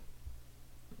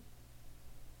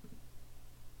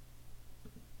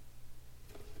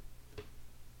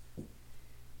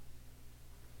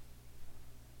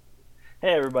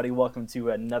Hey everybody, welcome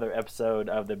to another episode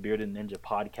of the Bearded Ninja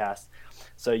podcast.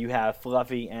 So you have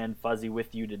Fluffy and Fuzzy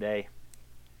with you today.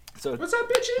 So What's up,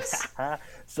 bitches?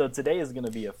 so today is going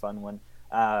to be a fun one.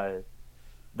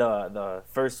 The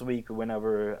first week we went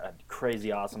over a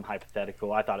crazy awesome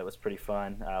hypothetical. I thought it was pretty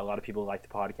fun. A lot of people liked the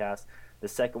podcast. The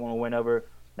second one we went over,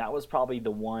 that was probably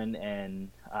the one and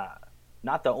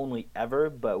not the only ever,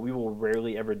 but we will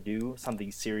rarely ever do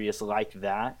something serious like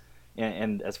that.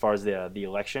 And as far as the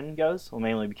election goes, well,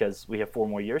 mainly because we have 4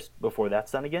 more years before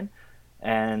that's done again.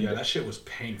 Yeah, And that shit was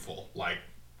painful. Like,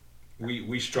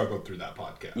 we struggled through that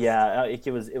podcast. yeah,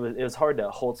 it was hard to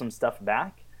hold some stuff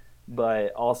back,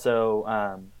 but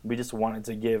also we just wanted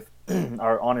to give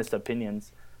our honest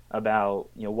opinions about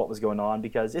what was going on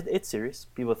because it's serious.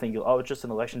 People think, oh, it's just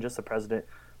an election, just the president,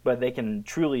 but they can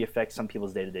truly affect some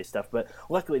people's day to day stuff. But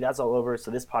luckily, that's all over.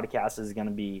 So this podcast is going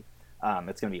to be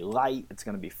it's going to be light. It's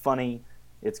going to be funny.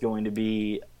 It's going to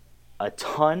be a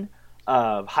ton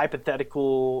of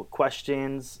hypothetical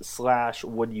questions slash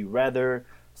would you rather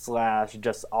slash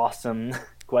just awesome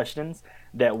questions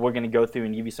that we're going to go through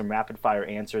and give you some rapid fire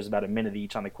answers about a minute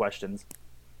each on the questions,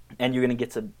 and you're going to get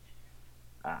to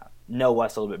know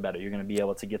us a little bit better. You're going to be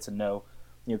able to get to know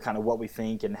kind of what we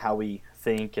think and how we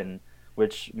think, and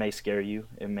which may scare you.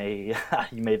 It may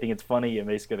you may think it's funny. It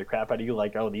may scare the crap out of you.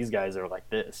 Like, oh, these guys are like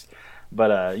this,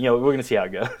 but we're going to see how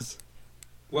it goes.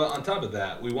 Well, on top of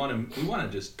that, we want to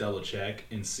just double check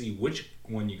and see which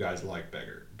one you guys like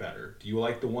better. Do you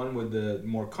like the one with the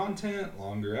more content,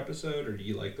 longer episode, or do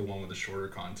you like the one with the shorter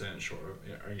content, shorter,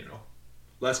 or,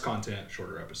 less content,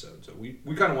 shorter episode? So we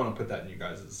kind of want to put that in you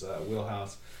guys'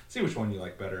 wheelhouse, see which one you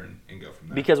like better, and go from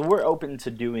there. Because we're open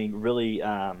to doing really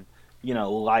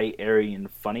light, airy, and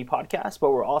funny podcasts,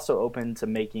 but we're also open to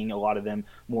making a lot of them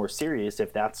more serious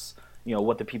if that's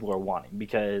what the people are wanting.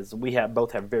 Because we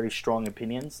both have very strong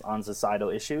opinions on societal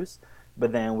issues,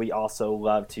 but then we also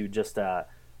love to just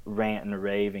rant and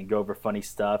rave and go over funny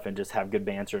stuff and just have good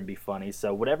banter and be funny.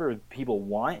 So whatever people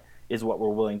want is what we're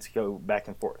willing to go back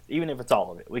and forth, even if it's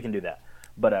all of it. We can do that.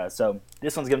 But so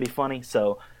this one's gonna be funny.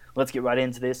 So let's get right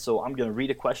into this. So I'm gonna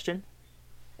read a question,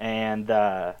 and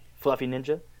Fluffy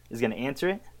Ninja is going to answer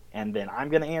it, and then I'm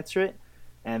going to answer it,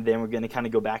 and then we're going to kind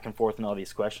of go back and forth on all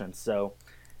these questions. So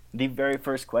the very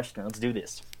first question, let's do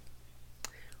this.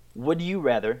 Would you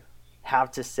rather have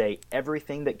to say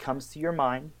everything that comes to your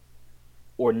mind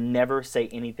or never say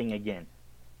anything again?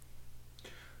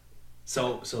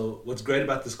 So what's great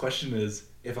about this question is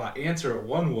if I answer it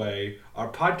one way,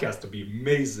 our podcast will be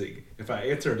amazing. If I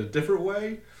answer it a different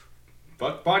way,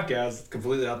 fuck podcast,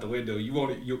 completely out the window.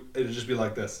 It'll just be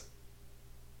like this.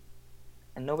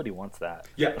 And nobody wants that.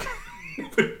 Yeah,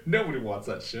 nobody wants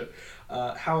that shit.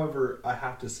 However, I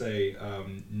have to say,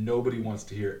 nobody wants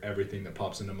to hear everything that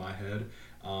pops into my head.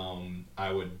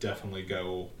 I would definitely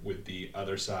go with the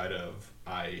other side of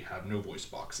I have no voice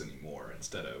box anymore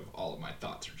instead of all of my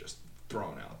thoughts are just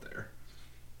thrown out there.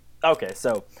 Okay,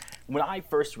 so when I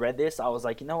first read this, I was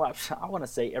like, I want to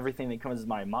say everything that comes to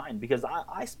my mind because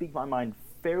I speak my mind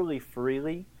fairly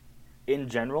freely in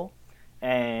general.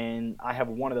 And I have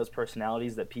one of those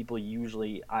personalities that people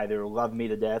usually either love me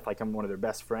to death, like I'm one of their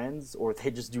best friends, or they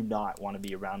just do not want to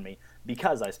be around me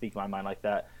because I speak my mind like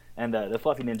that. And the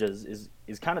Fluffy Ninja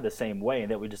is kind of the same way,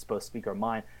 that we're just supposed to speak our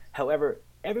mind. However,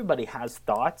 everybody has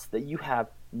thoughts that you have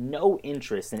no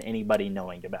interest in anybody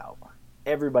knowing about.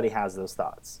 Everybody has those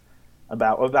thoughts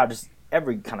about just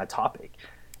every kind of topic.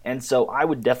 And so I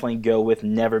would definitely go with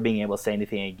never being able to say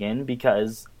anything again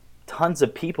because tons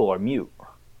of people are mute.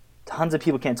 Tons of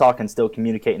people can't talk and still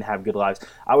communicate and have good lives.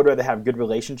 I would rather have good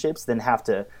relationships than have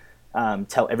to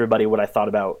tell everybody what I thought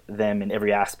about them in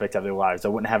every aspect of their lives. I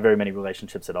wouldn't have very many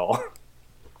relationships at all.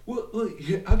 Well, look,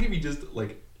 I'll give you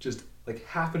just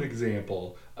half an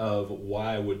example of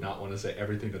why I would not want to say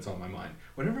everything that's on my mind.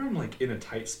 Whenever I'm like in a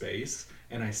tight space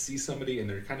and I see somebody and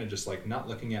they're kind of just like not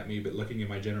looking at me but looking in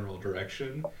my general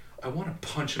direction, I want to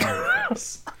punch them in the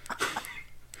face.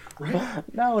 Right?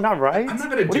 No, not right. I'm not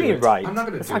gonna do it. What do you mean right? I'm not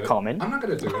gonna That's do not it. common. I'm not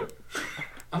gonna do it.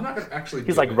 I'm not gonna actually.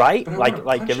 He's do like it, right, but I like wanna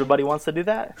like punch everybody wants to do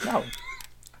that. No,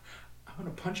 I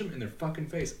want to punch them in their fucking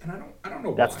face, and I don't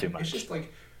know why. That's too much. It's just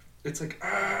like, it's like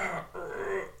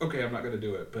okay, I'm not gonna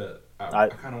do it, but I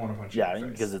kind of want to punch you in the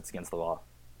face. because it's against the law.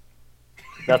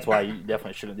 That's why you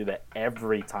definitely shouldn't do that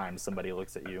every time somebody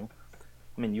looks at you.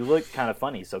 I mean, you look kind of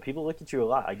funny, so people look at you a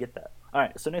lot. I get that. All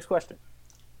right, so next question.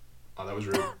 Oh, that was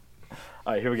rude.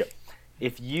 All right, here we go.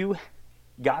 If you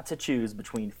got to choose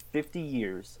between 50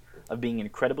 years of being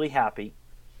incredibly happy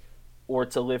or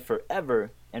to live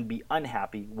forever and be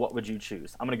unhappy, what would you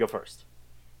choose? I'm going to go first.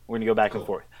 We're going to go back and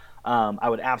forth. I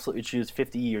would absolutely choose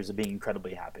 50 years of being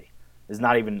incredibly happy. It's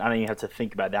not even. I don't even have to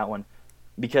think about that one,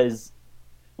 because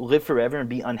live forever and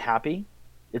be unhappy,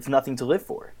 it's nothing to live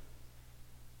for.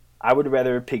 I would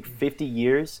rather pick 50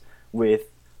 years with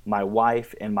my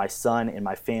wife and my son and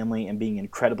my family and being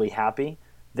incredibly happy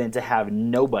than to have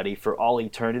nobody for all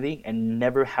eternity and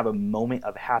never have a moment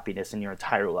of happiness in your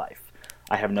entire life.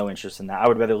 I have no interest in that. I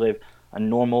would rather live a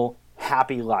normal,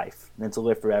 happy life than to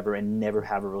live forever and never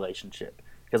have a relationship.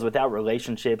 Because without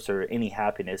relationships or any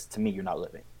happiness, to me, you're not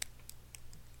living.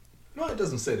 No, it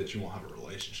doesn't say that you won't have a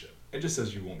relationship. It just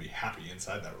says you won't be happy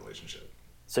inside that relationship.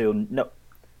 So you'll no,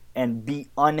 and be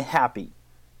unhappy.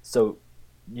 So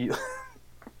you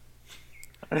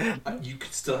You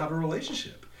could still have a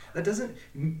relationship. That doesn't.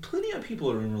 Plenty of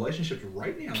people are in relationships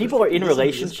right now. people are in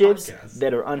relationships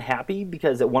that are unhappy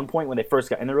because at one point when they first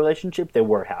got in the relationship, they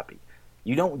were happy.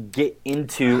 You don't get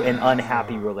into an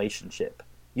unhappy relationship.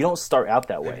 You don't start out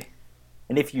that way.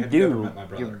 And if you Have you ever do, met my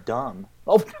brother? you're dumb.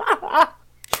 Oh,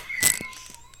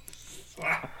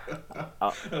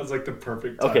 That was like the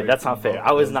perfect timing. okay, that's for not fair. both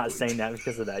I was of not us. saying that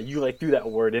because of that. You like threw that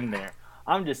word in there.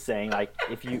 I'm just saying like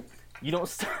if you don't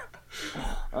start.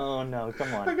 Oh no,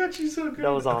 come I on. got you so good. That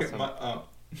was Okay, awesome.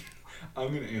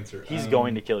 I'm gonna answer. He's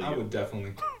going to kill I you. would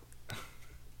definitely.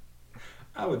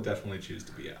 I would definitely choose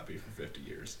to be happy for 50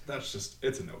 years. That's just,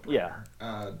 it's a no-brainer.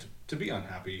 Yeah. To be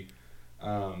unhappy.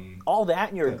 All that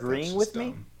and you're that's agreeing just with me?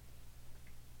 dumb.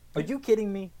 Are you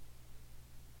kidding me?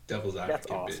 Devil's That's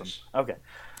advocate, awesome. bitch. Okay.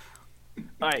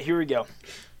 All right, here we go.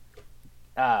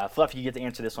 Fluffy, you get to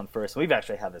answer this one first. We've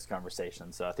actually had this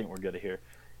conversation, so I think we're good here.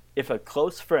 If a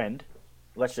close friend,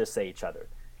 let's just say each other,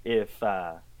 if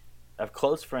a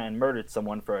close friend murdered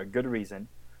someone for a good reason,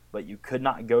 but you could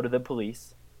not go to the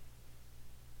police,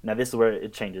 now this is where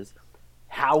it changes.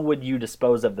 How would you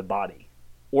dispose of the body?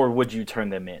 Or would you turn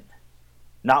them in?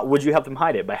 Not would you help them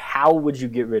hide it, but how would you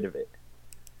get rid of it?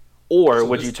 Or So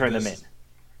would you turn them in?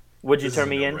 Would you This turn is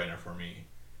me a in? no-brainer for me.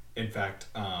 In fact,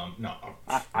 no.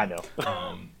 I know.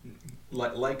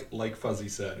 Like Fuzzy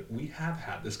said, we have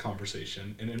had this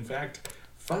conversation, and in fact,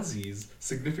 Fuzzy's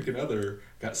significant other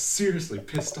got seriously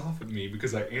pissed off at me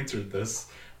because I answered this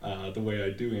the way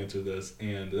I do answer this,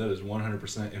 and that is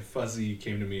 100%. If Fuzzy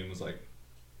came to me and was like,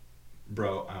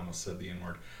 "Bro," I almost said the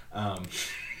N-word.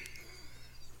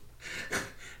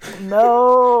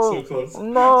 No. So close.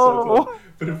 No. So close.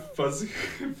 But if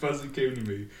Fuzzy came to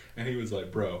me and he was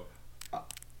like, "Bro,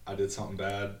 I did something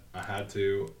bad. I had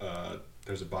to.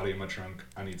 There's a body in my trunk.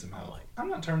 I need some help." I'm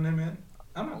not turning him in.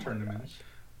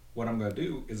 What I'm gonna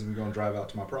do is we're gonna drive out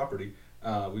to my property.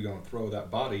 We're gonna throw that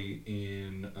body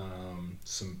in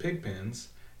some pig pens,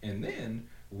 and then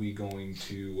we're going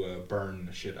to burn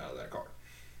the shit out of that car.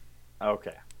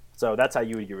 Okay. So that's how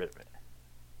you would get rid of it.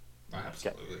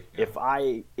 Absolutely.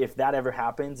 Yeah. If that ever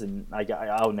happens, and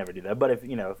I'll never do that, but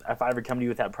if I ever come to you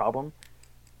with that problem,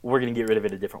 we're gonna get rid of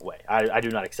it a different way. I do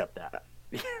not accept that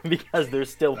because there's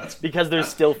still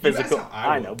physical. how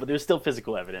I would. know, but there's still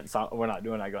physical evidence. So we're not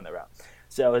going that route.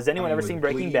 So has anyone ever with seen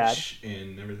Breaking Bad? bleach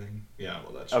and everything. Yeah,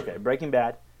 well, that's Okay, true. Breaking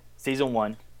Bad, season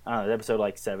 1. I don't know, episode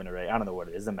like 7 or 8. I don't know what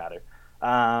it is. Doesn't matter.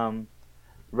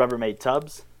 Rubbermaid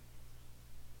tubs,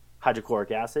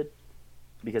 hydrochloric acid,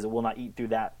 because it will not eat through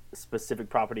that specific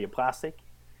property of plastic,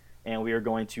 and we are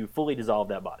going to fully dissolve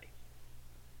that body.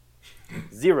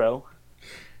 0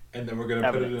 And then we're gonna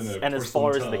put it evidence. in a And as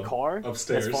far as porcelain the tub car,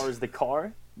 upstairs.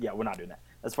 yeah, we're not doing that.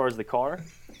 As far as the car,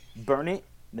 burn it,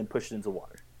 then push it into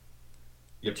water.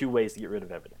 Yep. 2 ways to get rid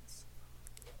of evidence.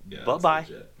 Yeah, Bye-bye. that's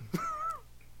legit.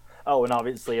 Oh, and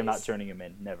obviously I'm not turning him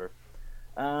in, never.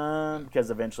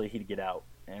 Because eventually he'd get out,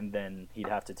 and then he'd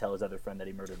have to tell his other friend that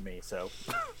he murdered me, so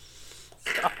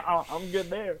I'm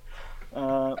good there.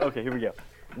 Okay, here we go.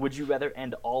 Would you rather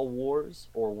end all wars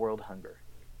or world hunger?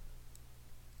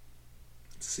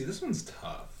 See, this one's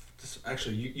tough.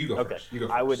 Actually, you go Okay, first. You go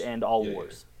first. I would end all Yeah,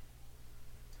 wars.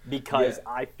 Because Yeah.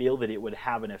 I feel that it would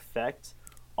have an effect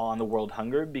on the world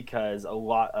hunger, because a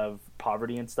lot of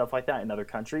poverty and stuff like that in other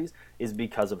countries is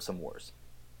because of some wars.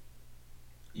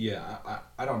 Yeah,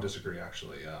 I don't disagree,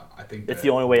 actually. I think It's that the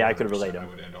only way I could 100% relate I him.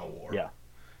 would end all war. Yeah.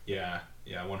 Yeah,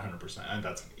 100%. And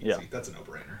that's an easy. Yeah. That's a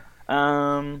no-brainer.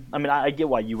 I mean, I get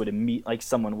why you would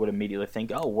someone would immediately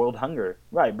think, oh, world hunger.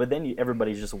 Right, but then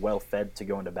everybody's just well-fed to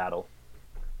go into battle.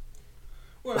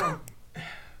 Well,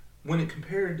 when it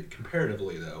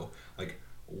comparatively though, like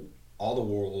all the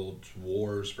world's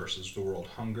wars versus the world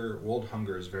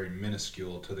hunger is very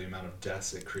minuscule to the amount of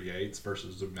deaths it creates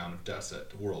versus the amount of deaths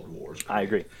that world wars create. I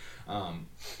agree.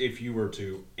 If you were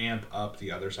to amp up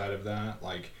the other side of that,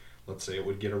 like let's say it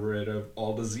would get rid of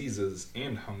all diseases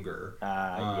and hunger,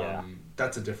 Yeah.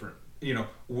 that's a different.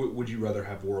 Would you rather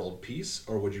have world peace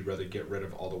or would you rather get rid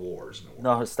of all the wars in the world?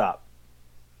 No, stop.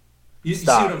 You see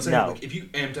Stop. what I'm saying? No. Like, if you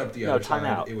amped up the No, other time side,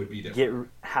 out. it would be different.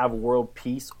 Have world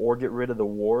peace or get rid of the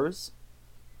wars.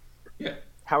 Yeah.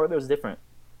 How are those different?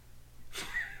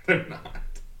 They're not.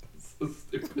 It's so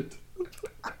stupid.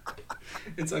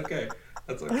 It's okay.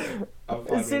 That's okay. I'm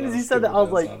fine As soon with as how you said that, I was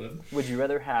stupid like, sounded. would you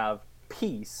rather have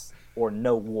peace or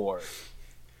no war?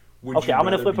 Would Okay, you I'm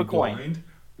gonna rather flip be a coin. blind?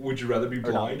 Would you rather be Or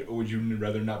not? blind, or would you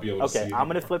rather not be able to see Okay, anymore? I'm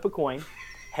gonna flip a coin.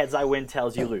 Heads I win,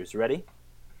 tails you lose. Ready?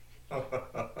 All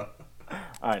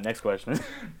right, next question.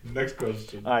 Next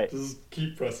question. All right. Just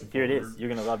keep pressing Here it forward. is. You're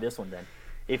gonna love this one then.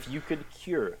 If you could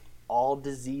cure all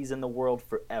disease in the world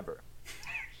forever,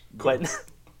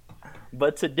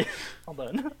 but to do, hold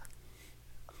on.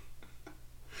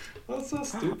 That's so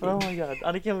stupid. Oh my god,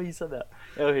 I can't believe you said that.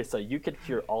 Okay, so you could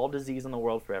cure all disease in the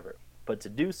world forever, but to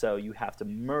do so, you have to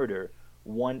murder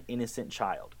one innocent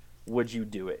child. Would you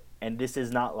do it? And this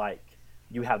is not like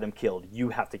you have them killed. You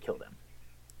have to kill them.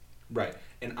 Right,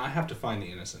 and I have to find the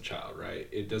innocent child, right?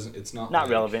 It doesn't. It's not. Not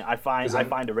like, relevant. I 'cause I'm-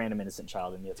 find a random innocent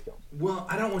child and you have to kill him. Well,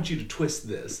 I don't want you to twist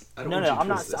this. I don't No, want no, you to I'm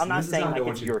not. twist this. I'm not This is saying how I like don't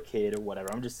it's want you your kid or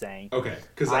whatever. I'm just saying. Okay,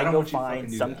 because I don't go want you to fucking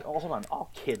find do some. that. Oh, hold on.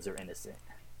 All kids are innocent.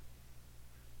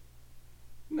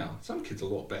 No, some kids are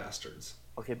little bastards.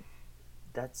 Okay,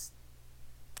 that's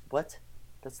what.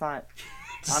 That's not.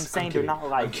 I'm I'm saying they're kidding. not I'm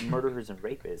like kidding. murderers and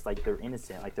rapists. Like they're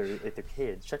innocent. Like they're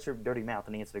kids. Shut your dirty mouth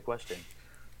and answer the question.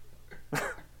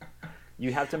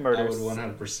 You have to murder. I would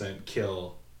 100%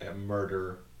 kill and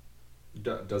murder.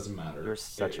 Doesn't matter. You're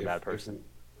such a bad person.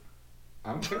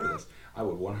 I'm okay with this. I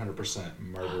would 100%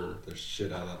 murder the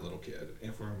shit out of that little kid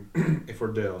if we're if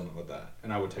we're dealing with that,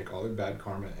 and I would take all their bad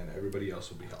karma, and everybody else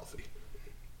would be healthy.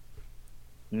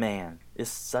 Man, it's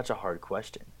such a hard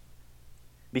question.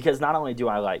 Because not only do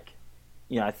I like,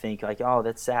 I think like, oh,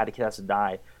 that's sad, a kid has to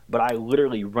die, but I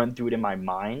literally run through it in my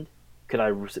mind. Could I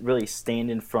really stand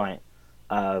in front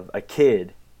of a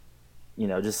kid,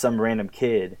 just some random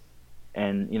kid,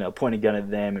 and point a gun at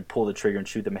them and pull the trigger and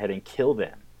shoot them ahead and kill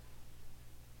them?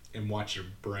 And watch your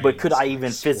brain. But could I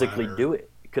even physically do it?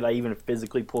 Could I even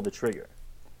physically pull the trigger?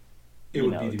 It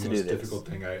would be to the do most this. difficult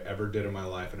thing I ever did in my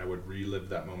life, and I would relive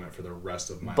that moment for the rest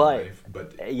of my But life.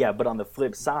 But yeah, but on the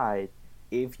flip side,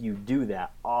 if you do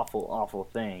that awful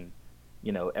thing,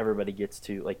 everybody gets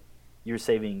to like, you're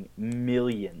saving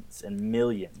millions and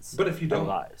millions. But if you don't, of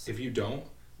lives. if you don't,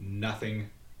 nothing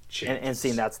changes. And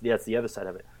seeing that's the other side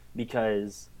of it,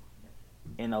 because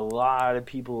in a lot of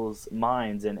people's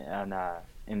minds and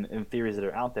in theories that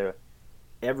are out there,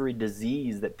 every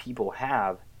disease that people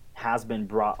have has been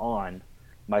brought on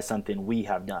by something we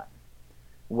have done.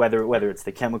 Whether it's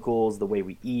the chemicals, the way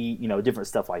we eat, different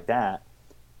stuff like that.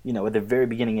 At the very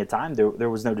beginning of time, there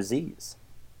was no disease.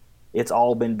 It's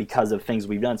all been because of things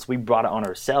we've done. So we brought it on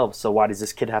ourselves. So why does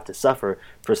this kid have to suffer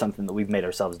for something that we've made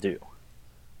ourselves do?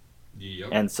 Yep.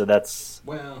 And so that's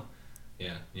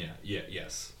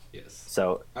yes.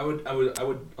 so. I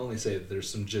would only say that there's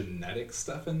some genetic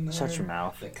stuff in there. Shut your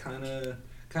mouth. That kind of.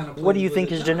 What do you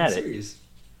think is genetic?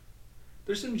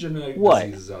 There's some genetic What?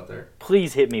 diseases out there.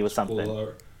 Please hit me with something.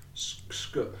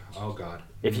 Oh God.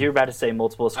 If you're about to say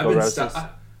multiple sclerosis,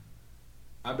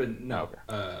 I've been Okay.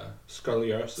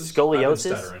 scoliosis. Scoliosis? I've been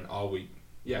stuttering all week.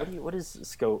 Yeah. what is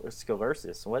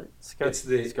sclerosis? What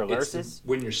It's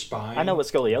when your spine. I know what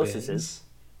scoliosis bends. is.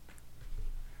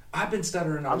 I've been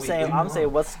stuttering all I'm week.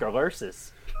 saying what's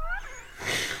sclerosis?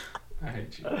 I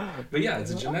hate you. But yeah,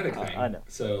 it's a genetic thing. I know.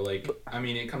 So it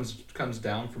comes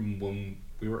down from when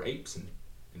we were apes and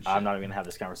shit. I'm not even gonna have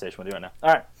this conversation with you right now.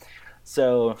 All right.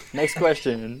 So next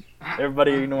question.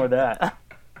 Everybody ignore that.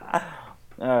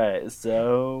 All right.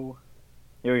 So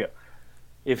here we go.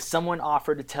 If someone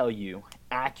offered to tell you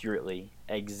accurately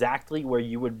exactly where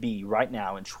you would be right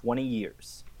now in 20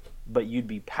 years, but you'd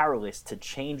be powerless to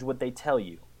change what they tell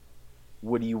you,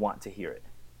 would you want to hear it?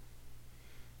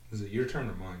 Is it your turn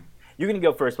or mine? You're going to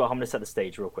go first, but I'm going to set the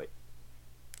stage real quick.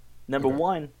 Number Okay.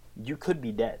 one, you could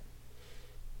be dead.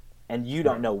 And you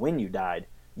don't know when you died.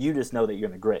 You just know that you're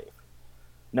in the grave.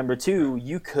 Number two,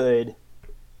 you could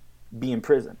be in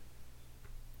prison.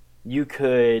 You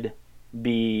could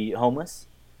be homeless.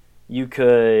 You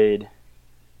could,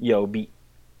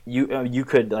 you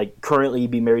could like currently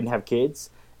be married and have kids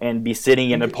and be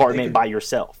sitting in an apartment by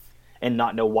yourself and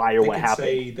not know why or what happened.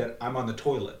 It could say that I'm on the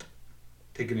toilet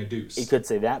taking a deuce. It could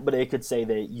say that, but it could say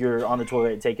that you're on the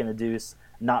toilet taking a deuce,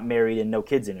 not married, and no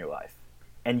kids in your life.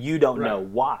 And you don't know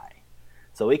why.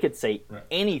 So it could say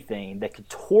anything that could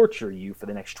torture you for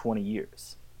the next 20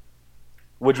 years.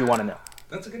 Would you want to know?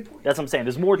 That's a good point. That's what I'm saying.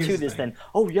 There's more Here's to the this thing. than,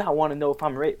 oh, yeah, I want to know if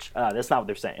I'm rich. That's not what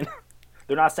they're saying.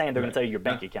 They're not saying they're going to tell you your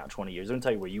bank account in 20 years. They're going to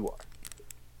tell you where you are.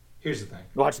 Here's the thing.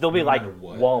 Watch, they'll be No like matter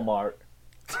what. Walmart.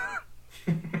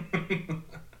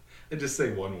 They just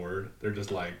say one word. They're just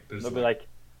They'll be like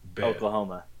bed.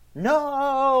 Oklahoma.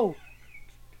 No.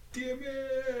 Damn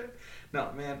it.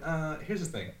 No, man. Here's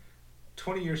the thing.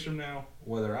 20 years from now,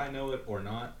 whether I know it or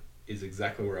not, is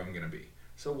exactly where I'm gonna be.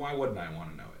 So why wouldn't I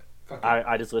want to know it? Fuck it.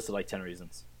 I just listed like 10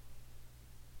 reasons.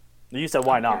 You said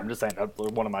why not? I'm just saying that's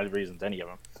one of my reasons. Any of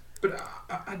them. But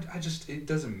I just, it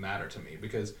doesn't matter to me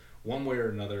because one way or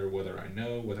another, whether I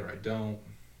know, whether I don't,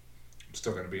 I'm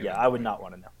still gonna be. Yeah, I would not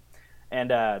want to know. And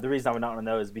the reason I would not want to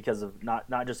know is because of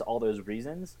not just all those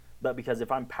reasons, but because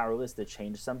if I'm powerless to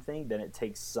change something, then it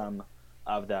takes some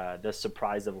of the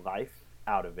surprise of life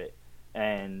out of it.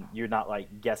 And you're not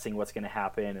like guessing what's going to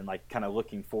happen and like kind of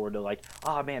looking forward to like,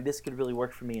 oh man, this could really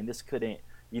work for me and this couldn't.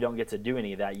 You don't get to do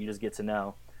any of that. You just get to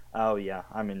know, oh yeah,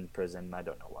 I'm in prison and I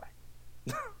don't know why.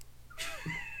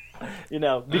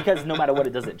 Because no matter what,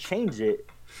 it doesn't change it.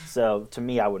 So to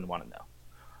me, I wouldn't want to know.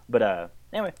 But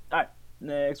anyway, all right.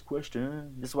 Next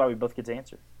question. This is why we both get to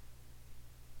answer.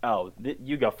 Oh,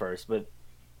 you go first, but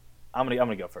I'm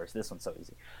gonna go first. This one's so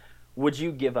easy. Would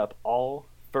you give up all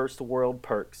first world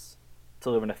perks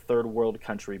to live in a third world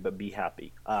country but be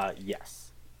happy?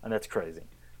 Yes, and that's crazy.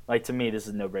 Like to me, this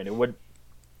is no brainer.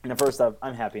 First off,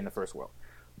 I'm happy in the first world,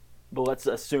 but let's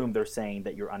assume they're saying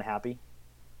that you're unhappy.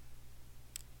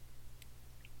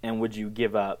 And would you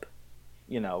give up,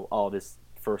 all this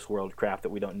first world crap that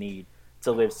we don't need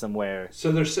to live somewhere?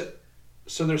 So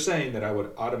they're saying that I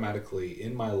would automatically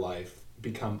in my life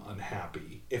become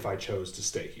unhappy if I chose to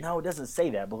stay here. No, it doesn't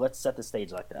say that, but let's set the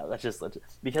stage like that. Let's just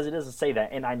because it doesn't say that,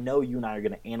 and I know you and I are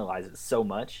going to analyze it so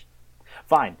much.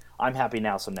 Fine, I'm happy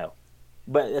now, so no.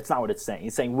 But that's not what it's saying.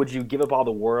 It's saying, would you give up all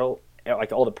the world,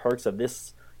 like all the perks of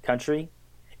this country,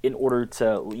 in order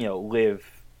to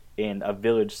live in a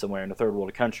village somewhere in a third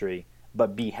world country,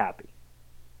 but be happy?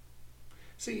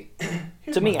 See,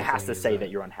 to me, it has to say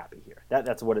that you're unhappy here.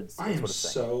 That's what it's. I am what it's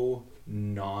saying. so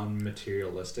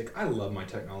non-materialistic. I love my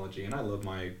technology and I love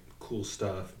my cool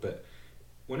stuff, but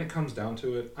when it comes down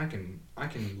to it, I can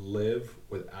live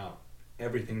without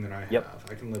everything that I have. Yep.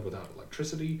 I can live without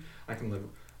electricity. I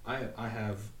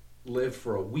have lived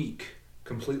for a week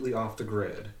completely off the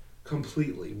grid,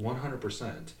 completely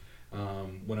 100%.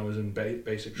 When I was in basic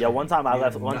training. Yeah, one time I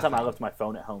left my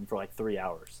phone at home for like 3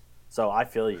 hours. So I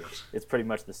feel you. It's pretty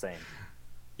much the same.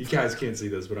 You guys can't see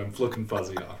this, but I'm flicking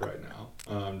Fuzzy off right now.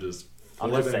 I'm just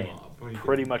saying, him off.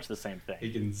 Pretty much the same thing.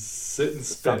 He can sit and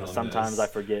spin on Sometimes this. I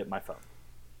forget my phone.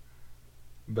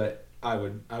 But I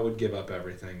would give up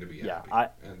everything to be happy.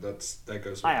 And that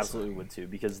goes. I absolutely would too,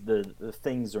 because the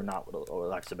things are not what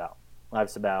life's about.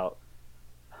 Life's about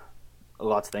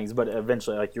lots of things, but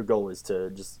eventually, like your goal is to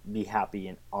just be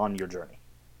happy on your journey,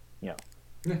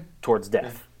 towards death.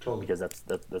 Yeah, totally. Because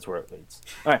that's where it leads.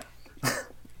 All right.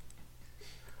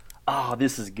 Oh,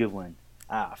 this is a good one.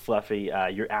 Fluffy,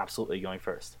 you're absolutely going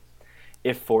first.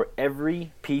 If for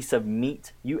every piece of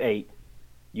meat you ate,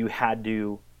 you had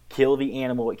to kill the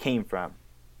animal it came from,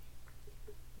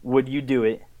 would you do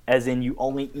it? As in, you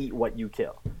only eat what you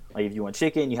kill. Like if you want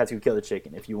chicken, you have to kill the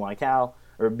chicken. If you want a cow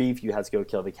or beef, you have to go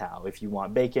kill the cow. If you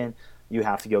want bacon, you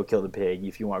have to go kill the pig.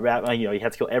 If you want rat, you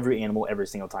have to kill every animal every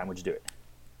single time. Would you do it?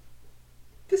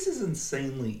 This is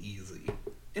insanely easy.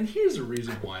 And here's the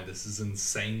reason why this is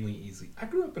insanely easy. I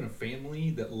grew up in a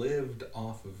family that lived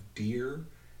off of deer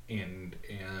and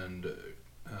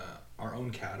our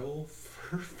own cattle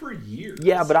for years.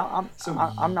 Yeah, but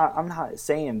I'm not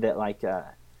saying that like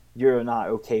you're not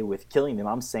okay with killing them.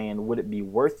 I'm saying, would it be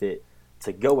worth it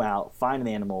to go out, find an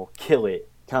animal, kill it,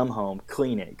 come home,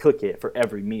 clean it, cook it for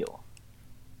every meal?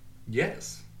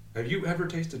 Yes. Have you ever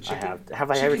tasted chicken? I have.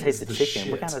 Have I ever tasted chicken?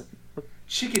 Shit. What kind of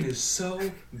chicken is so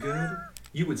good.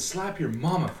 You would slap your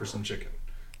mama for some chicken.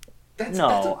 That's no,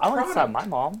 a I wouldn't slap product. my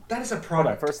mom. That is a Hold on,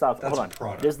 product. first off, That's hold a on.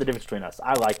 product. There's the difference between us.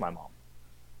 I like my mom.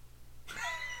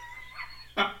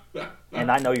 And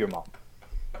I know your mom.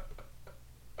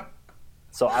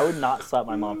 So I would not slap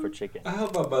my mom for chicken. I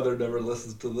hope my mother never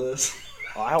listens to this.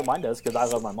 Well, I hope mine does, because I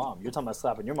love my mom. You're talking about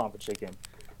slapping your mom for chicken.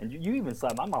 And you even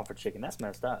slap my mom for chicken. That's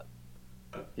messed up.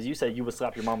 Because you said you would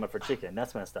slap your mama for chicken.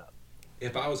 That's messed up.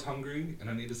 If I was hungry and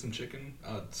I needed some chicken,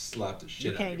 I'd slap the shit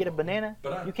You out can't of get a your banana?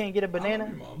 But You can't get a banana?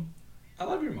 I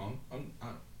love your mom.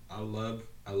 I love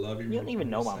your mom. You don't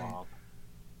even know my mom.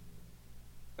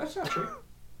 That's not true.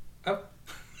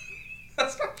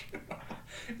 That's not true.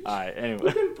 Alright, anyway.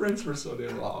 We've been friends for so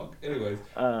damn long. Anyways,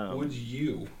 would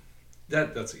you?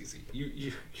 That's easy.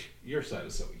 Your side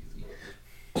is so easy.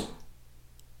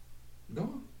 Go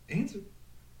on, answer.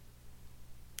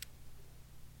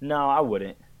 No, I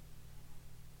wouldn't.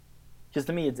 Because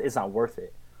to me, it's not worth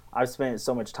it. I've spent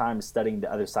so much time studying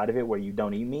the other side of it where you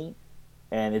don't eat meat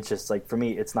and it's just like for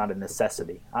me, it's not a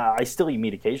necessity. I still eat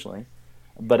meat occasionally,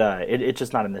 but it's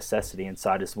just not a necessity, and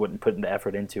so I just wouldn't put the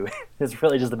effort into it. It's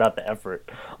really just about the effort.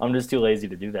 I'm just too lazy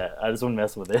to do that. I just wouldn't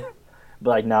mess with it. But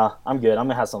like, nah, I'm good. I'm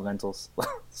gonna have some lentils.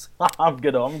 I'm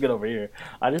good. I'm good over here.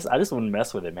 I just wouldn't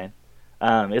mess with it, man.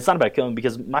 It's not about killing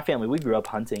because my family we grew up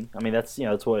hunting. I mean, that's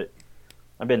what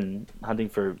I've been hunting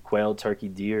for: quail, turkey,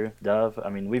 deer, dove. I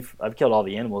mean, I've killed all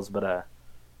the animals, but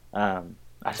I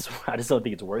just don't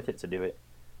think it's worth it to do it.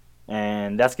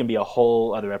 And that's gonna be a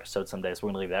whole other episode someday. So we're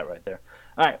gonna leave that right there.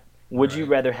 All right. Would you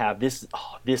rather have this?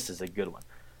 Oh, this is a good one.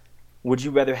 Would you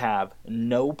rather have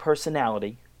no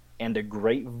personality and a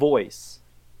great voice,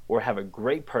 or have a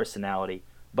great personality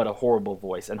but a horrible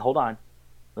voice? And hold on,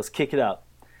 let's kick it up,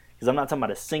 because I'm not talking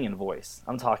about a singing voice.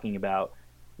 I'm talking about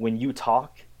when you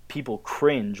talk, people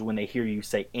cringe when they hear you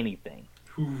say anything.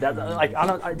 That, like,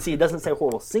 I see. It doesn't say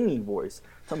horrible singing voice.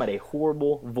 I'm talking about a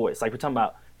horrible voice. Like we're talking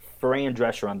about Fran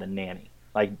Drescher on The Nanny.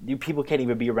 Like people can't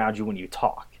even be around you when you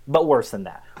talk. But worse than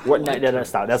that. No,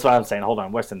 stop. That's what I'm saying. Hold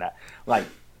on. Worse than that. Like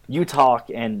you talk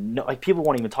and no, like people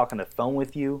won't even talk on the phone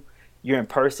with you. You're in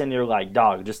person. You're like,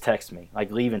 dog, just text me.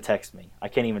 Like leave and text me. I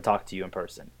can't even talk to you in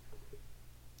person.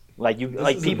 Like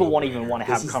people won't even want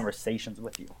to have conversations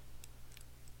with you.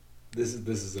 This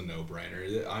is a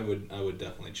no-brainer. I would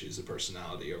definitely choose the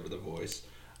personality over the voice.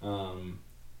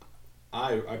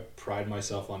 I pride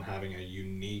myself on having a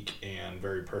unique and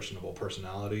very personable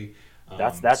personality.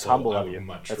 That's humble of you.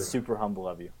 That's super humble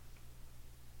of you.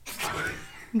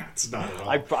 That's not at all.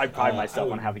 I pride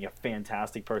myself on having a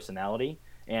fantastic personality,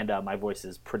 and my voice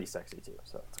is pretty sexy too,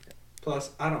 so it's okay.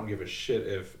 Plus, I don't give a shit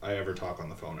if I ever talk on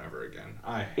the phone ever again.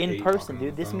 In person,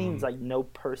 dude. This means like no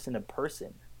person to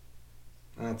person.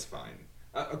 That's fine.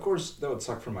 Of course, that would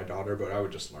suck for my daughter, but I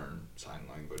would just learn sign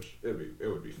language. It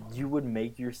would be fun. You would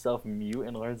make yourself mute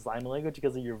and learn sign language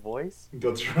because of your voice?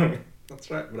 That's right. That's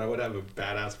right. But I would have a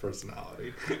badass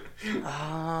personality.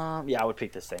 Yeah, I would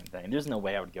pick the same thing. There's no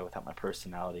way I would go without my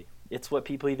personality. It's what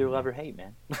people either love or hate,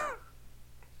 man.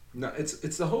 No,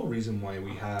 it's the whole reason why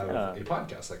we have a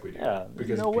podcast like we do. Yeah,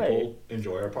 because people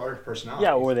enjoy our personality.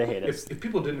 Yeah, or they hate us. If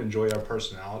people didn't enjoy our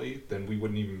personality, then we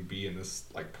wouldn't even be in this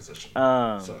like position.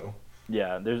 So.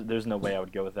 Yeah, there's no way I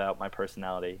would go without my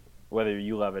personality. Whether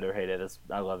you love it or hate it,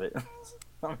 I love it.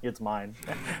 It's mine.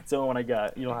 It's the only one I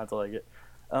got. You don't have to like it.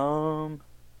 Oh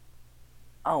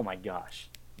my gosh.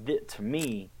 To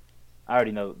me, I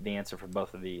already know the answer for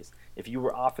both of these. If you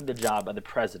were offered the job of the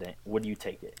president, would you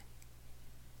take it?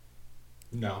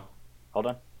 No. Hold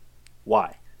on.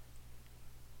 Why?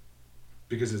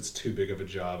 Because it's too big of a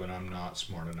job and I'm not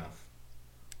smart enough.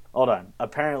 Hold on.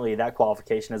 Apparently that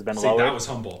qualification has been lowered. That was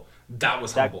humble. That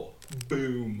was humble.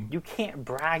 Boom. You can't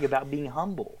brag about being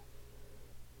humble.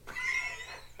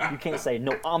 You can't say,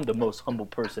 no, I'm the most humble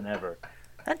person ever.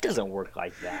 That doesn't work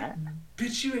like that.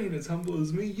 Bitch, you ain't as humble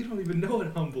as me. You don't even know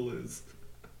what humble is.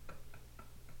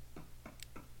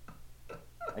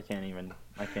 I can't even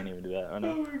do that. Oh,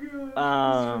 no.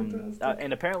 Oh my god.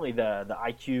 And apparently the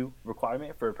IQ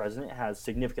requirement for a president has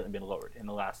significantly been lowered in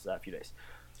the last few days.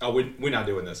 Oh, we're not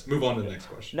doing this. Move on to the next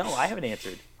question. No, I haven't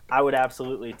answered. I would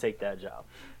absolutely take that job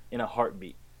in a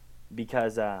heartbeat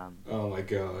because. Oh my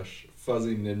gosh,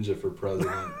 Fuzzy Ninja for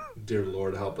president. Dear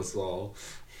Lord, help us all.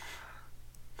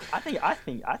 I think.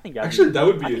 Actually, that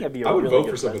would be. I would really vote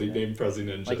for somebody president. named Fuzzy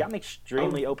Ninja. Like I'm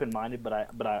extremely open-minded, but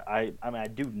I mean I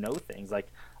do know things.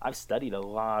 Like I've studied a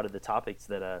lot of the topics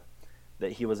that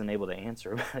he wasn't able to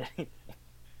answer about anything.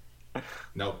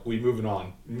 No, we moving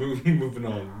on. Moving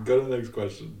on. Go to the next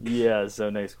question. Yeah. So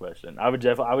next question. I would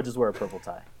just wear a purple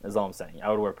tie. Is all I'm saying. I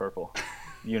would wear purple.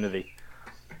 Unity.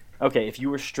 Okay. If you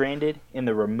were stranded in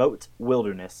the remote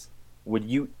wilderness, would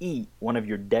you eat one of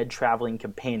your dead traveling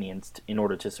companions in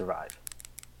order to survive?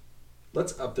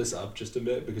 Let's up this up just a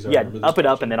bit because I remember this up it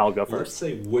up, and then I'll go first.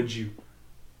 Let's say, would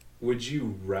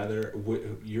you rather?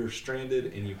 You're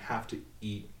stranded and you have to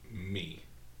eat me.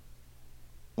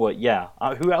 Well, yeah.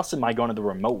 Who else am I going to the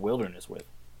remote wilderness with?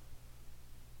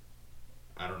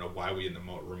 I don't know why we in the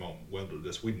remote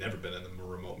wilderness. We've never been in the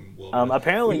remote wilderness.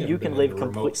 Apparently, you can live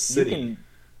completely.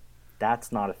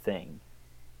 That's not a thing.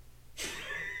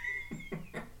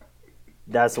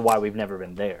 That's why we've never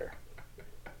been there.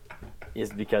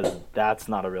 Is because that's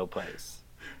not a real place.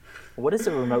 What is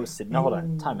a remote city? No, hold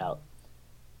on. Time out.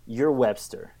 You're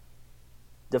Webster.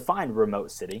 Define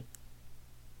remote city.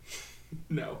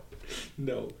 No.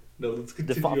 Let's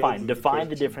continue. Fine. Define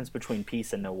the difference between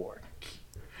peace and no war.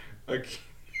 Okay.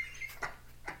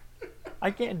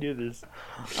 I can't do this.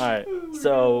 All right.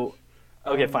 So,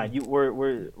 okay, fine.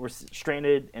 We're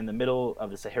stranded in the middle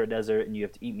of the Sahara Desert, and you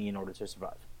have to eat me in order to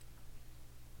survive.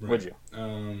 Right. Would you?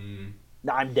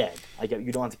 No, I'm dead. Like,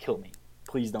 you don't have to kill me.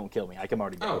 Please don't kill me. Like, I'm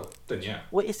already dead. Oh, then yeah.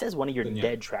 Well, it says one of your Then yeah.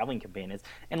 dead traveling companions.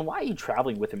 And why are you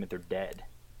traveling with them if they're dead?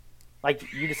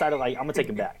 Like, you decided, like, I'm going to take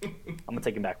him back. I'm going to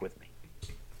take him back with me.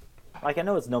 Like, I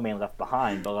know it's No Man Left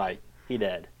Behind, but, like, he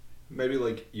dead. Maybe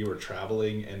like you were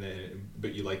traveling and then,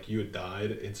 but you had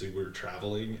died, and so you were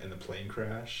traveling and the plane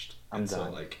crashed, I'm and done.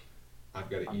 so like, I've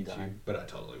got to eat you. done. But I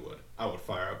totally would. I would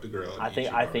fire up the grill. And I eat think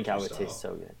you I would barbecue taste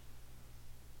style. so good.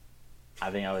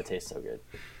 I think I would taste so good.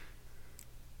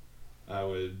 I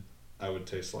would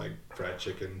taste like fried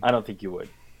chicken. I don't think you would.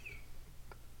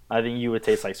 I think you would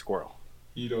taste like squirrel.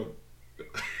 You don't.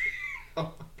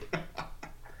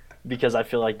 Because I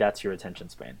feel like that's your attention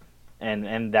span.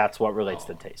 And that's what relates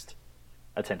to taste.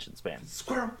 Attention span.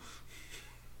 Squirrel.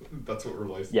 That's what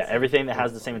relates. Yeah, to everything that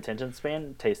has the same attention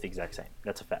span tastes the exact same.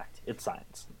 That's a fact. It's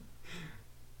science.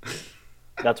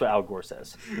 That's what Al Gore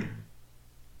says.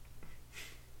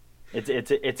 It's in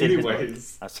his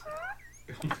Anyways. book.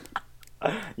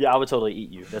 Yeah, I would totally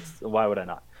eat you. That's why would I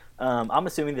not? I'm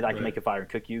assuming that I can Right. make a fire and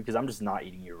cook you because I'm just not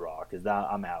eating you raw because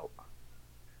I'm out.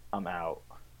 I'm out.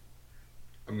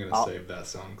 I'm gonna I'll- save that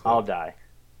sound clip. I'll die.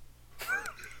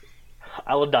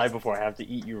 I will die before I have to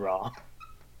eat you raw.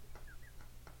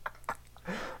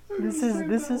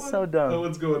 This is so dumb. That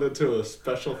one's going into a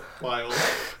special file.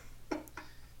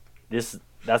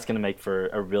 That's gonna make for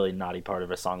a really naughty part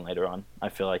of a song later on. I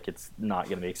feel like it's not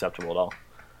gonna be acceptable at all.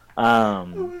 Oh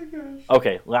my gosh.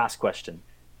 Okay, last question.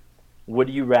 Would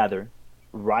you rather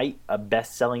write a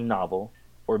best-selling novel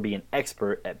or be an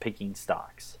expert at picking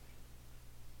stocks?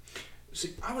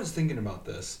 See, I was thinking about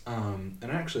this, and I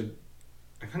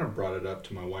kind of brought it up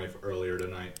to my wife earlier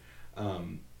tonight.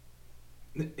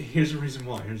 Here's the reason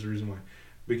why.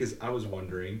 Because I was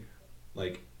wondering,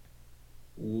 like,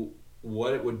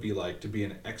 what it would be like to be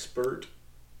an expert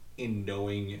in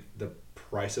knowing the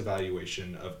price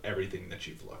evaluation of everything that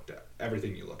you've looked at,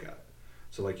 everything you look at.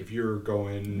 So, like, if you're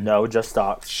going No, just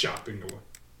stocks. shopping,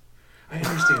 I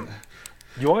understand that.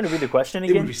 Do you want me to read the question It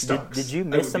again? would be stocks. Did you It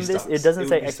miss would some be of this? stocks. It doesn't It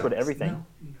say would be expert at stocks. everything.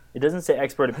 No. It doesn't say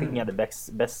expert at picking out the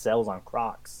best sales on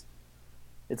Crocs.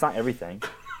 It's not everything.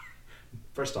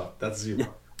 First off, that's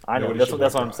zero. I know. Nobody That's should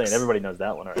what wear I'm saying. Crocs. Everybody knows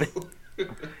that one already.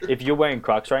 If you're wearing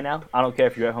Crocs right now, I don't care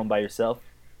if you're at home by yourself.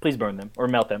 Please burn them or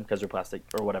melt them because they're plastic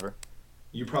or whatever.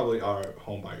 You probably are at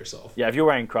home by yourself. Yeah, if you're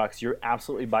wearing Crocs, you're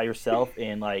absolutely by yourself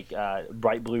in like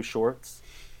bright blue shorts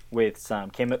with some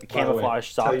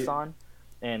camouflage tell socks you- on,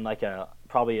 and like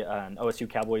probably an OSU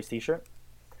Cowboys t-shirt.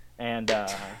 And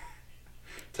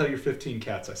Tell your 15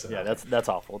 cats I said. yeah, hi. that's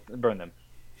awful. Burn them.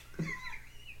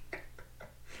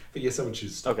 But yes, I would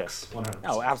choose Okay. stocks. 100%.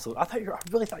 No, absolutely. I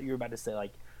really thought you were about to say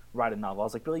like write a novel. I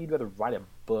was like, really, you'd rather write a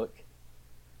book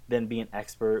than be an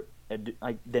expert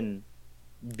than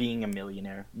being a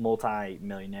millionaire,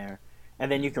 multi-millionaire,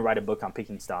 and then you can write a book on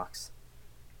picking stocks.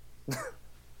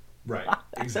 Right.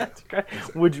 That's Exactly.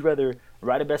 great. Would you rather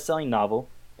write a best-selling novel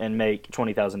and make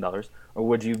 $20,000, or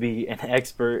would you be an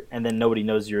expert and then nobody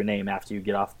knows your name after you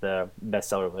get off the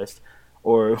bestseller list,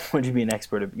 or would you be an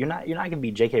expert? You're not going to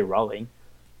be J.K. Rowling.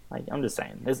 Like, I'm just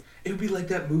saying. It would be like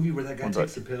that movie where that guy One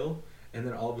takes book. a pill and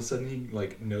then all of a sudden he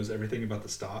like knows everything about the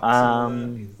stocks. and all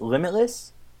that. He's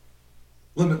Limitless.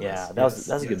 Limitless. Yeah, that was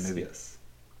a good movie. Yes.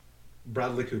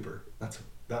 Bradley Cooper.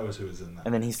 That was who was in that.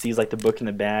 And then he sees like the book in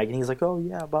the bag, and he's like, "Oh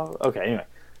yeah, Bob." Okay, anyway,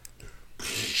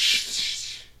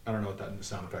 I don't know what that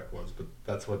sound effect was, but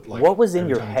that's what like. what was in every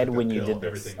your time he head took when that you pill, did this?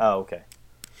 Everything. Oh, okay.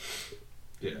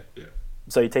 Yeah, yeah.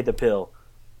 So you take the pill,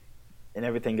 and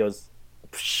everything goes.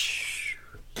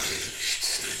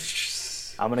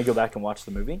 I'm gonna go back and watch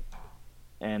the movie,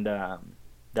 and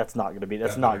that's not gonna be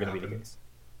That the never happened. case.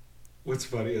 What's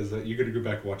funny is that you're gonna go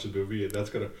back and watch the movie, and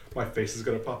my face is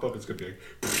gonna pop up. It's gonna be like,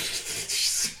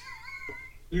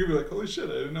 you're gonna be like, holy shit,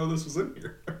 I didn't know this was in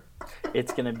here.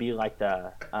 It's gonna be like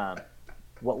the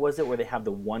what was it where they have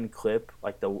the one clip,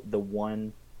 like the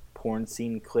one porn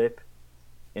scene clip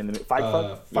in the Fight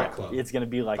Club? Fight Club. It's gonna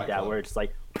be like Fight that Club. where it's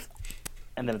like,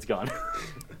 and then it's gone.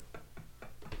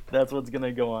 That's what's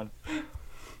gonna go on.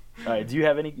 All right. Do you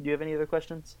have any other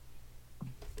questions?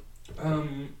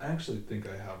 I actually think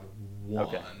I have one.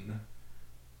 Okay.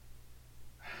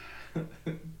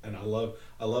 And I love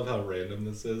how random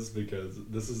this is because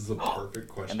this is a perfect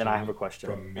question. And then I have a question,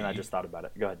 from me. and I just thought about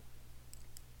it. Go ahead.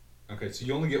 Okay, so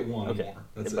you only get one Okay, more.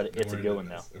 That's but it. it's a We're good into one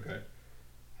this. Okay.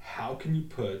 How can you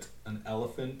put an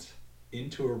elephant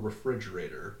into a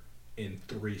refrigerator in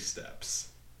 3 steps?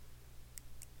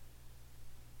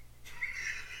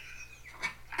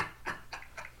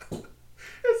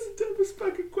 That's the dumbest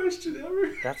fucking question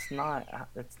ever. That's not.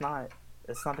 It's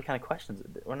not the kind of questions.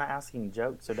 We're not asking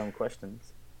jokes or dumb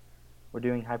questions. We're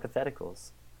doing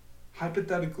hypotheticals.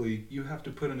 Hypothetically, you have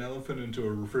to put an elephant into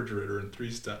a refrigerator in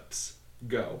 3 steps.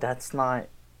 Go. That's not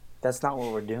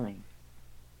what we're doing.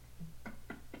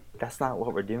 That's not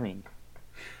what we're doing.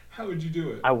 How would you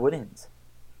do it? I wouldn't.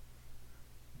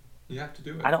 You have to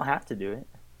do it. I don't have to do it.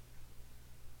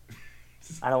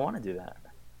 I don't want to do that.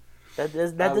 That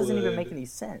doesn't even make any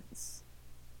sense.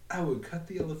 I would cut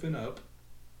the elephant up.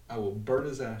 I will burn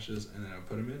his ashes, and then I'll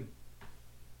put him in.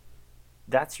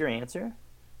 That's your answer?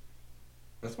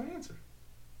 That's my answer.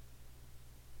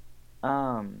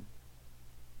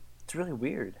 It's really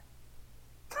weird.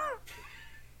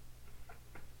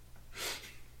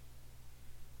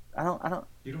 I don't.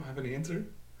 You don't have an answer?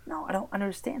 No, I don't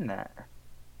understand that.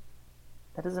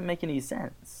 That doesn't make any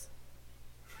sense.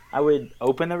 I would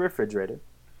open the refrigerator,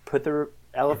 put the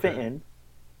elephant in,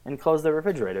 and close the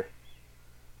refrigerator.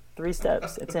 3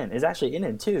 steps. It's in. It's actually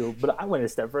in 2, but I went a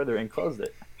step further and closed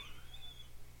it.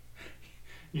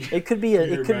 It could be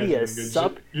a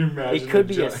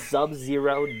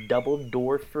Sub-Zero double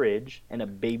door fridge and a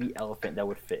baby elephant that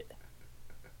would fit.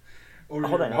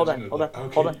 Hold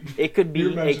on. It could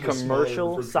be a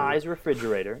commercial size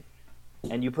refrigerator,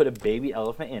 and you put a baby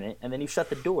elephant in it, and then you shut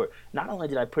the door. Not only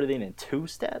did I put it in 2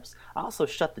 steps, I also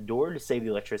shut the door to save the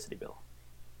electricity bill.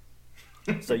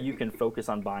 So you can focus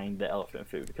on buying the elephant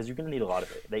food, because you're going to need a lot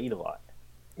of it. They eat a lot.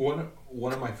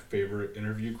 One of my favorite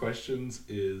interview questions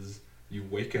is, you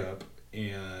wake up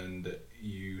and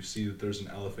you see that there's an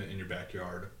elephant in your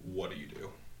backyard. What do you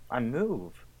do? I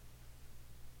move.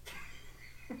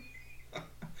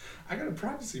 I got a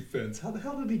privacy fence. How the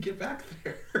hell did he get back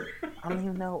there? I don't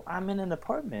even know. I'm in an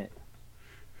apartment.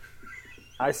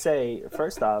 I say,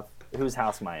 first off, whose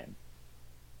house am I in?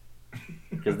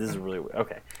 Because this is really weird.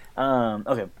 Okay.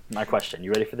 Okay, my question.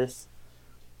 You ready for this?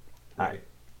 Right. All right.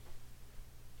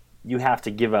 You have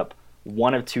to give up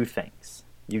one of 2 things.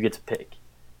 You get to pick.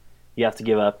 You have to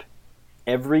give up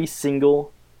every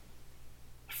single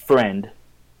friend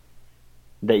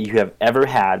that you have ever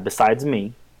had besides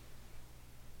me.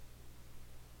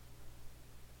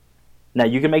 Now,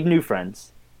 you can make new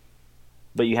friends,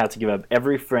 but you have to give up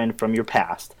every friend from your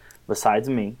past besides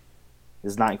me.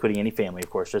 This is not including any family, of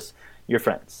course, just your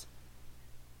friends.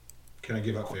 Can I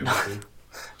give up family too?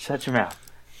 Shut your mouth.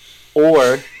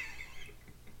 Or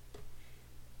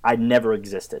I never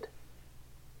existed.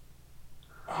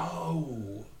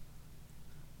 Oh.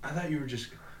 I thought you were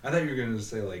going to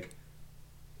say, like,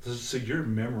 so your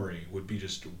memory would be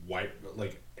just wiped,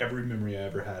 like, every memory I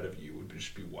ever had of you would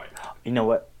just be wiped. You know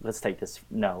what? Let's take this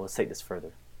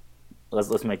further.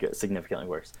 Let's make it significantly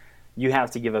worse. You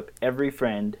have to give up every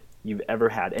friend you've ever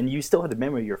had, and you still have the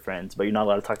memory of your friends, but you're not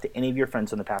allowed to talk to any of your friends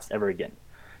from the past ever again.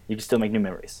 You can still make new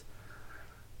memories.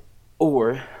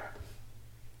 Or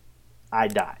I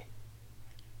die.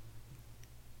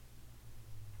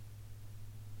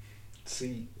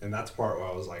 See, and that's part where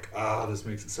I was like, this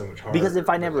makes it so much harder. Because if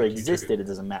I never existed, it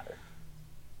doesn't matter.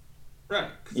 Right.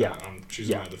 Yeah. I'm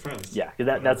choosing my other friends. Yeah,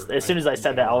 because that's as soon as I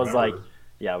said that, I was like,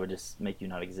 yeah, I would just make you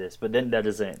not exist. But then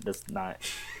that's not,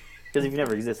 because if you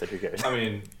never existed, who cares? I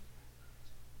mean,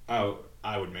 I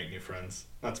would make new friends.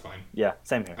 That's fine. Yeah,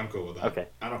 same here. I'm cool with that. Okay.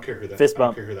 I don't care who that. Fist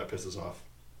bump. I don't care who that pisses off.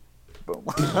 Boom.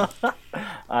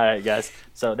 All right, guys.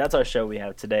 So that's our show we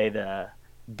have today. The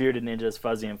Bearded Ninjas,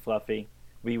 Fuzzy and Fluffy.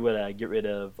 We would get rid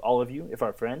of all of you if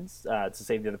our friends to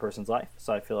save the other person's life.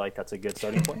 So I feel like that's a good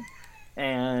starting point.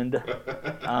 And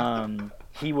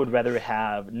he would rather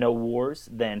have no wars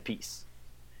than peace.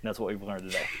 And that's what we've learned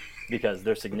today, because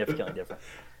they're significantly different.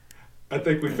 I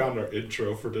think we found our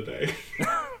intro for today.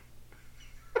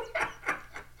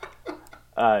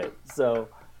 All right, so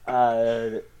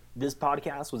this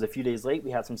podcast was a few days late.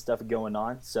 We had some stuff going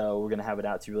on, so we're going to have it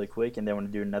out to you really quick, and then we're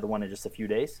going to do another one in just a few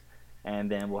days, and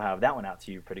then we'll have that one out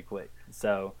to you pretty quick.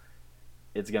 So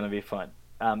it's going to be fun.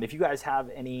 If you guys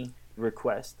have any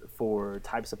requests for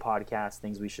types of podcasts,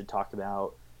 things we should talk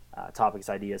about, topics,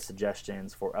 ideas,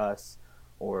 suggestions for us,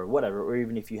 or whatever, or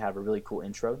even if you have a really cool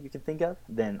intro you can think of,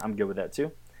 then I'm good with that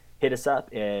too. Hit us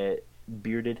up at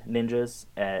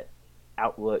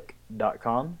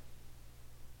beardedninjas@outlook.com,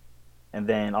 and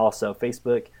then also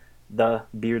Facebook, The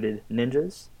Bearded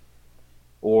Ninjas,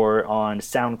 or on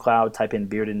SoundCloud, type in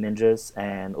Bearded Ninjas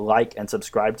and like and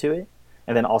subscribe to it,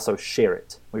 and then also share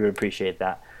it. We would appreciate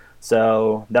that.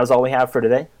 So that was all we have for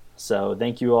today. So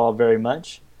thank you all very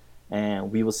much,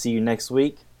 and we will see you next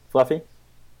week. Fluffy?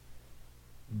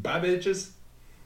 Bye, bitches.